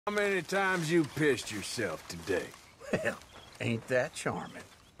How many times you pissed yourself today? Well, ain't that charming?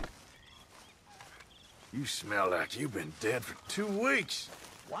 You smell like you've been dead for 2 weeks.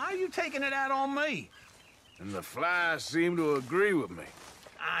 Why are you taking it out on me? And the flies seem to agree with me.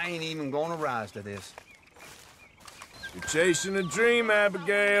 I ain't even gonna rise to this. You're chasing a dream,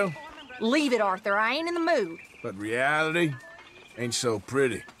 Abigail. Leave it, Arthur. I ain't in the mood. But reality ain't so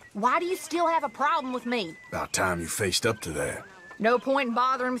pretty. Why do you still have a problem with me? About time you faced up to that. No point in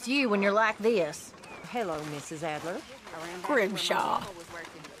bothering with you when you're like this. Hello, Mrs. Adler. Grimshaw.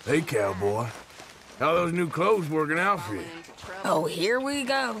 Hey, cowboy. How those new clothes working out for you? Oh, here we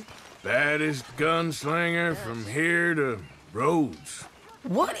go. Baddest gunslinger from here to Rhodes.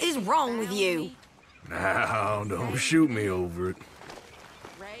 What is wrong with you? Now, don't shoot me over it.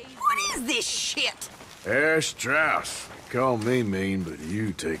 What is this shit? Herr Strauss. You call me mean, but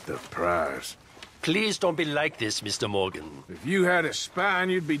you take the prize. Please don't be like this, Mr. Morgan. If you had a spine,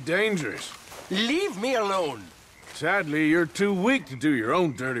 you'd be dangerous. Leave me alone. Sadly, you're too weak to do your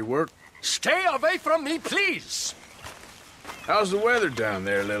own dirty work. Stay away from me, please. How's the weather down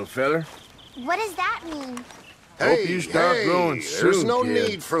there, little feller? What does that mean? Hope you start growing soon, there's no kid.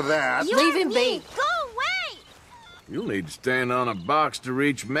 need for that. Leave him be. Go away! You'll need to stand on a box to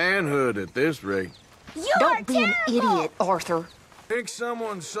reach manhood at this rate. You Don't be an idiot, Arthur. Think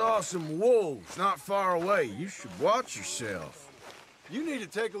someone saw some wolves not far away. You should watch yourself. You need to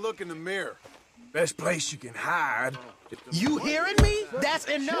take a look in the mirror. Best place you can hide. You hearing me? That's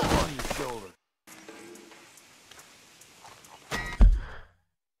enough. On your shoulder.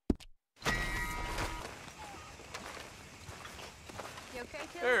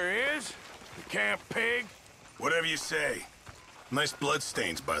 There he is. The camp pig. Whatever you say. Nice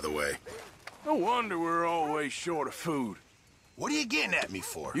bloodstains, by the way. No wonder we're always short of food. What are you getting at me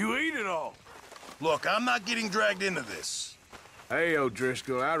for? You eat it all. Look, I'm not getting dragged into this. Hey,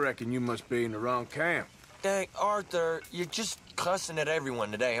 O'Driscoll, I reckon you must be in the wrong camp. Dang, Arthur, you're just cussing at everyone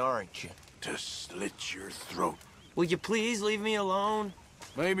today, aren't you? To slit your throat. Will you please leave me alone?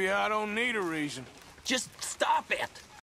 Maybe I don't need a reason. Just stop it!